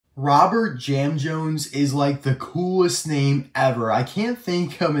Robert Jamjones is like the coolest name ever. I can't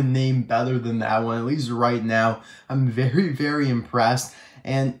think of a name better than that one, at least right now. I'm very, very impressed.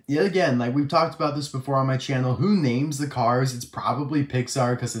 And yet again, like we've talked about this before on my channel, who names the cars? It's probably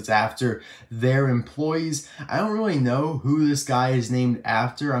Pixar because it's after their employees. I don't really know who this guy is named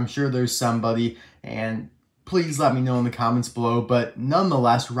after. I'm sure there's somebody, and please let me know in the comments below. But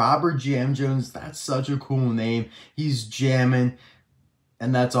nonetheless, Robert Jamjones, that's such a cool name. He's jamming.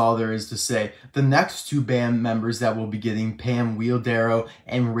 And that's all there is to say. The next two band members that we'll be getting, Pam Wheeldaro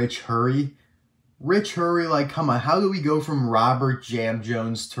and Rich Hurry. Rich Hurry, like, come on, how do we go from Robert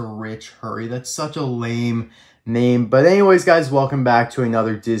Jamjones to Rich Hurry? That's such a lame name. But anyways, guys, welcome back to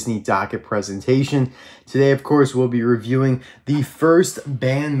another Disney Docket presentation. Today, of course, we'll be reviewing the first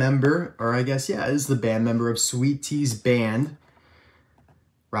band member, or I guess, yeah, it is the band member of Sweet Tea's band,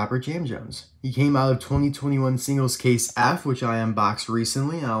 Robert Jamjones. He came out of 2021 Singles Case F, which I unboxed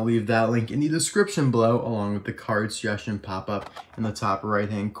recently, and I'll leave that link in the description below, along with the card suggestion pop-up in the top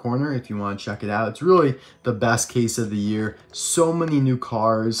right-hand corner if you want to check it out. It's really the best case of the year. So many new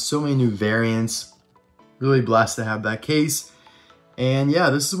cars, so many new variants. Really blessed to have that case. And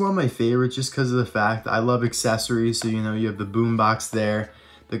yeah, this is one of my favorites just because of the fact I love accessories. So, you know, you have the boombox there,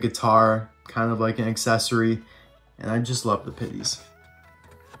 the guitar, kind of like an accessory, and I just love the pitties.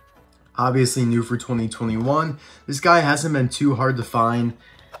 Obviously new for 2021. This guy hasn't been too hard to find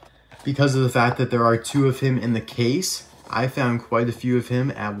because of the fact that there are two of him in the case. I found quite a few of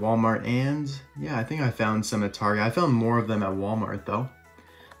him at Walmart, and yeah, I think I found some at Target. I found more of them at Walmart though.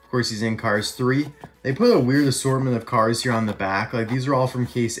 Of course, he's in Cars 3. They put a weird assortment of cars here on the back. Like, these are all from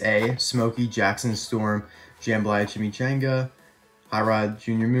Case A: Smokey, Jackson Storm, Jambalaya Chimichanga, Hot Rod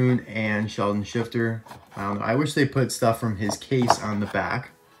Junior Moon, and Sheldon Shifter. I don't know. I wish they put stuff from his case on the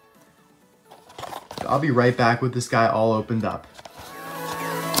back. I'll be right back with this guy all opened up.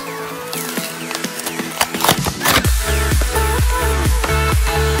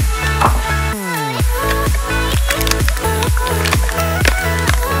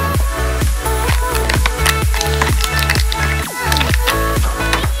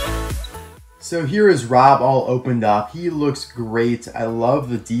 So here is Rob all opened up. He looks great. I love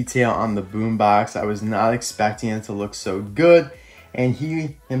the detail on the boombox. I was not expecting it to look so good. And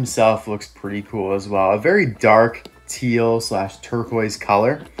he himself looks pretty cool as well. A very dark teal / turquoise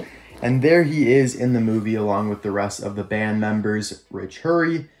color. And there he is in the movie along with the rest of the band members. Rich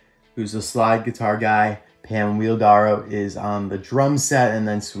Hurry, who's the slide guitar guy. Pam Wheeldaro is on the drum set. And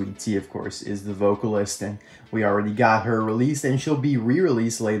then Sweet Tea, of course, is the vocalist. And we already got her released, and she'll be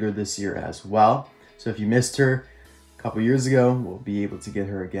re-released later this year as well. So if you missed her a couple years ago, we'll be able to get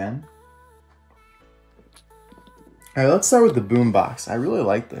her again. All right, let's start with the boombox. I really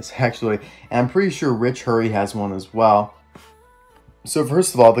like this, actually, and I'm pretty sure Rich Hurry has one as well. So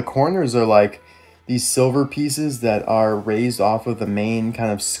first of all, the corners are like these silver pieces that are raised off of the main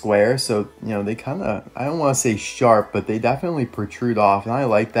kind of square. So, you know, they kind of, I don't want to say sharp, but they definitely protrude off, and I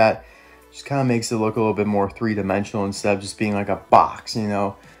like that. Just kind of makes it look a little bit more three-dimensional instead of just being like a box, you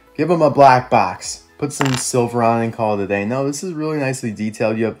know. Give them a black box. Put some silver on and call it a day. No, this is really nicely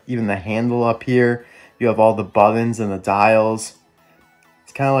detailed. You have even the handle up here. You have all the buttons and the dials.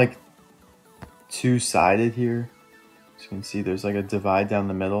 It's kind of like two-sided here. As you can see, there's like a divide down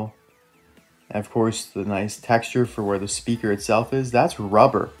the middle. And of course, the nice texture for where the speaker itself is. That's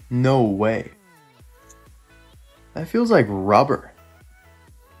rubber. No way. That feels like rubber.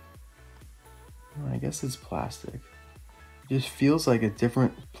 Well, I guess it's plastic. It just feels like a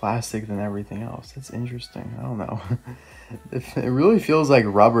different plastic than everything else. That's interesting. I don't know. It really feels like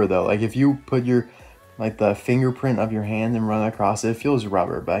rubber though. Like if you put your like the fingerprint of your hand and run across it, it feels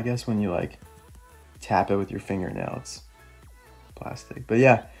rubber. But I guess when you like tap it with your fingernail, it's plastic. But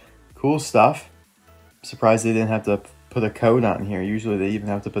yeah, cool stuff. I'm surprised they didn't have to put a code on here. Usually they even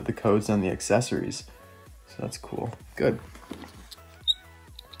have to put the codes on the accessories. So that's cool. Good.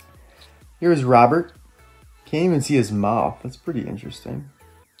 Here's Robert. Can't even see his mouth. That's pretty interesting.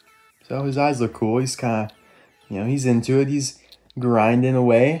 So his eyes look cool. He's kind of, you know, he's into it. He's grinding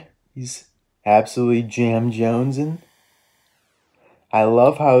away. He's absolutely Jamjonesing. I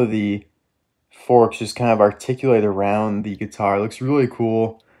love how the forks just kind of articulate around the guitar. It looks really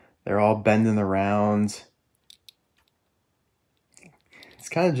cool. They're all bending around. It's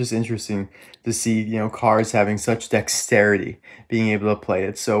kind of just interesting to see, you know, cars having such dexterity, being able to play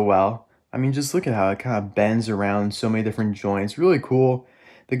it so well. I mean, just look at how it kind of bends around so many different joints. Really cool.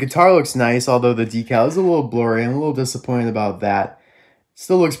 The guitar looks nice, although the decal is a little blurry. I'm a little disappointed about that.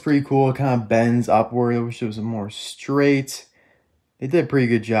 Still looks pretty cool. It kind of bends upward. I wish it was more straight. They did a pretty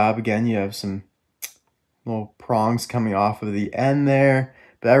good job. Again, you have some little prongs coming off of the end there.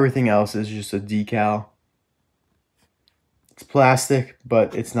 But everything else is just a decal. It's plastic,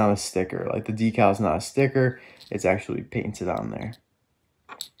 but it's not a sticker. Like the decal is not a sticker. It's actually painted on there.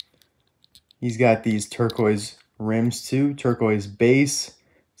 He's got these turquoise rims too, turquoise base.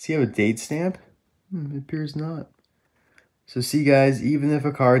 Does he have a date stamp? It appears not. So see guys, even if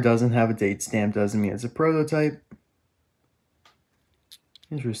a car doesn't have a date stamp, doesn't mean it's a prototype.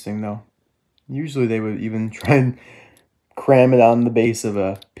 Interesting though. Usually they would even try and cram it on the base of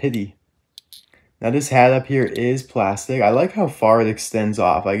a pity. Now this hat up here is plastic. I like how far it extends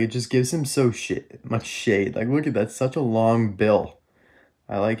off. Like it just gives him so much shade. Like look at that, such a long bill.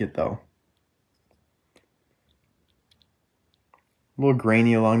 I like it though. A little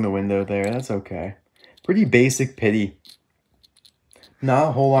grainy along the window there. That's okay. Pretty basic pity. Not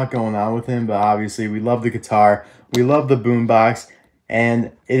a whole lot going on with him, but obviously we love the guitar. We love the boombox.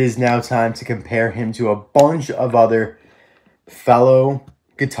 And it is now time to compare him to a bunch of other fellow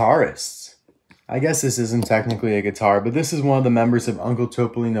guitarists. I guess this isn't technically a guitar, but this is one of the members of Uncle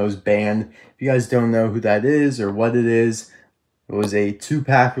Topolino's band. If you guys don't know who that is or what it is, it was a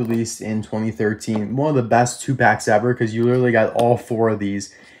 2-pack released in 2013. One of the best 2-packs ever because you literally got all 4 of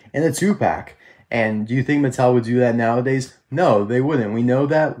these in a 2-pack. And do you think Mattel would do that nowadays? No, they wouldn't. We know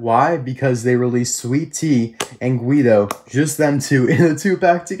that. Why? Because they released Sweet Tea and Guido, just them two, in a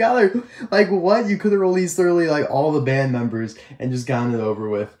 2-pack together. Like, what? You could have released literally, like, all the band members and just gotten it over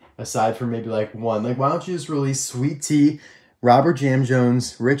with, aside from maybe, like, one. Like, why don't you just release Sweet Tea, Robert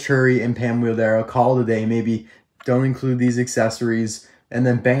Jamjones, Rich Hurry, and Pam Wheeldaro, call it a day, maybe don't include these accessories, and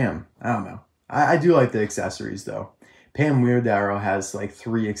then bam. I don't know. I do like the accessories, though. Pam Wheeldaro has like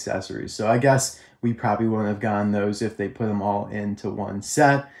 3 accessories, so I guess we probably wouldn't have gotten those if they put them all into one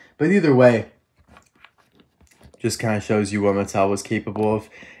set. But either way, just kind of shows you what Mattel was capable of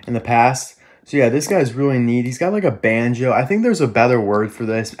in the past. So yeah, this guy's really neat. He's got like a banjo. I think there's a better word for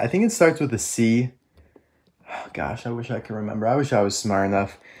this. I think it starts with a C. Oh, gosh, I wish I could remember. I wish I was smart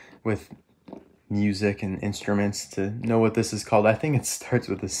enough with music and instruments to know what this is called. I think it starts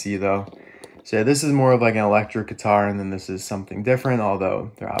with a C though. So yeah, this is more of like an electric guitar, and then this is something different,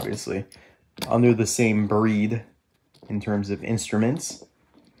 although they're obviously under the same breed in terms of instruments.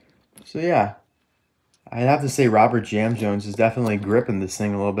 So yeah, I'd have to say Robert Jamjones is definitely gripping this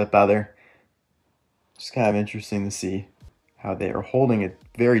thing a little bit better. It's kind of interesting to see how they are holding it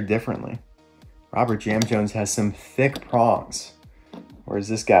very differently. Robert Jamjones has some thick prongs, whereas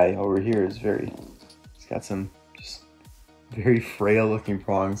this guy over here is he's got some just very frail looking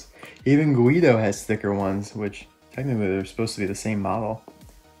prongs. Even Guido has thicker ones, which technically they're supposed to be the same model.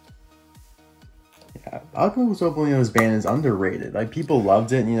 Yeah, Uncle Topolino's band is underrated. Like people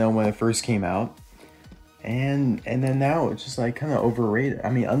loved it, you know, when it first came out. And then now it's just like kind of overrated. I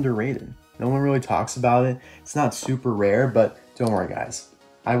mean, underrated. No one really talks about it. It's not super rare, but don't worry guys.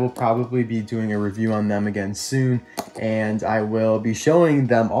 I will probably be doing a review on them again soon, and I will be showing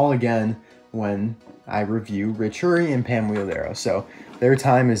them all again when I review Rich Hurry and Pam Wheeldaro. So their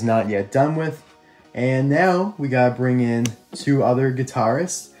time is not yet done with. And now we gotta bring in 2 other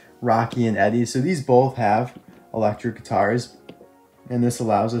guitarists, Rocky and Eddie. So these both have electric guitars, and this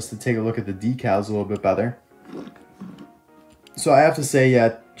allows us to take a look at the decals a little bit better. So I have to say,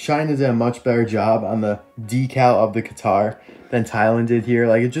 yeah, China did a much better job on the decal of the guitar than Thailand did here.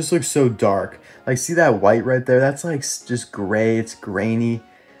 Like, it just looks so dark. Like, see that white right there? That's like just gray. It's grainy.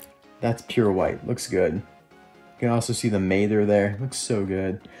 That's pure white. Looks good. You can also see the mater there. Looks so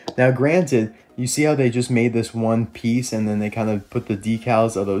good. Now, granted, you see how they just made this one piece and then they kind of put the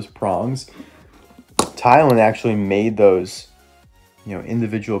decals of those prongs? Thailand actually made those, you know,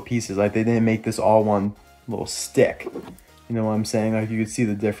 individual pieces. Like, they didn't make this all one little stick. You know what I'm saying? Like, you could see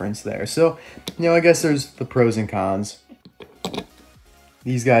the difference there. So, you know, I guess there's the pros and cons.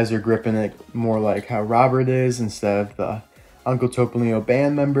 These guys are gripping it more like how Robert is instead of the Uncle Topolino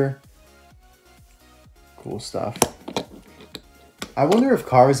band member. Cool stuff. I wonder if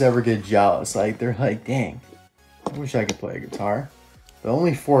cars ever get jealous. Like, they're like, dang, I wish I could play a guitar. But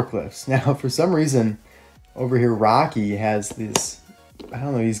only forklifts. Now, for some reason, over here, Rocky has this, I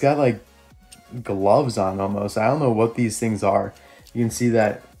don't know, he's got like gloves on almost. I don't know what these things are. You can see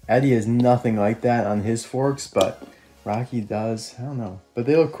that Eddie has nothing like that on his forks, but Rocky does. I don't know. But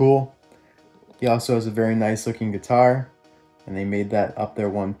they look cool. He also has a very nice looking guitar, and they made that up there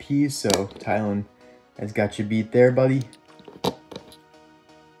one piece, so Thailand has got you beat there, buddy.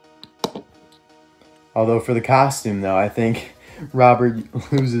 Although for the costume, though, I think Robert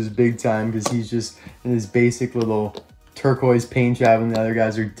loses big time because he's just in his basic little turquoise paint job, and the other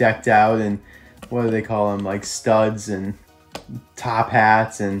guys are decked out, and what do they call them? Like studs and top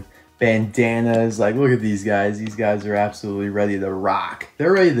hats and bandanas. Like, look at these guys. These guys are absolutely ready to rock.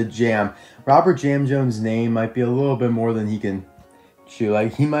 They're ready to jam. Robert Jamjones' name might be a little bit more than he can chew.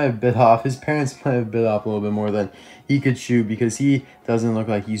 Like, he might have bit off, his parents might have bit off a little bit more than he could chew, because he doesn't look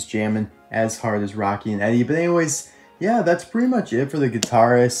like he's jamming as hard as Rocky and Eddie. But anyways, yeah, that's pretty much it for the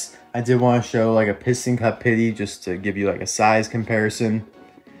Guitarist. I did want to show like a piston cut pity just to give you like a size comparison.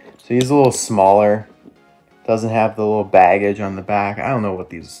 So he's a little smaller, doesn't have the little baggage on the back. I don't know what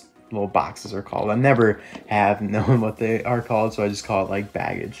these little boxes are called. I never have known what they are called, so I just call it like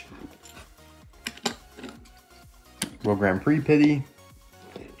baggage. World Grand Prix pity.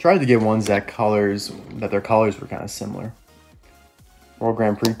 Tried to get ones that their colors were kind of similar. World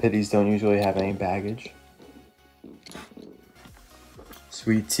Grand Prix pitties don't usually have any baggage.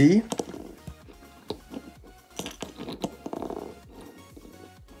 Sweet tea.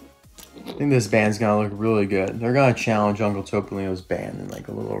 I think this band's gonna look really good. They're gonna challenge Uncle Topolino's band in like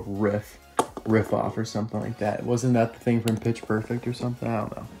a little riff off or something like that. Wasn't that the thing from Pitch Perfect or something? I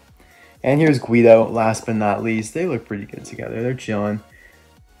don't know. And here's Guido, last but not least. They look pretty good together. They're chilling.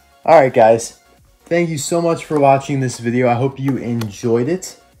 Alright guys, thank you so much for watching this video. I hope you enjoyed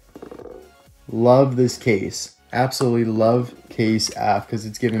it. Love this case. Absolutely love Case F, because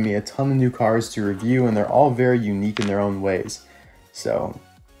it's given me a ton of new cars to review, and they're all very unique in their own ways. So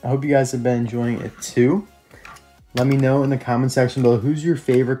I hope you guys have been enjoying it too. Let me know in the comment section below, who's your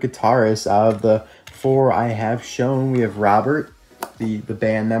favorite guitarist out of the 4 I have shown. We have Robert, the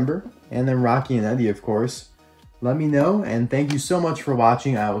band member, and then Rocky and Eddie, of course. Let me know, and thank you so much for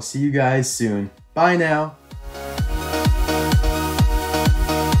watching. I will see you guys soon. Bye now.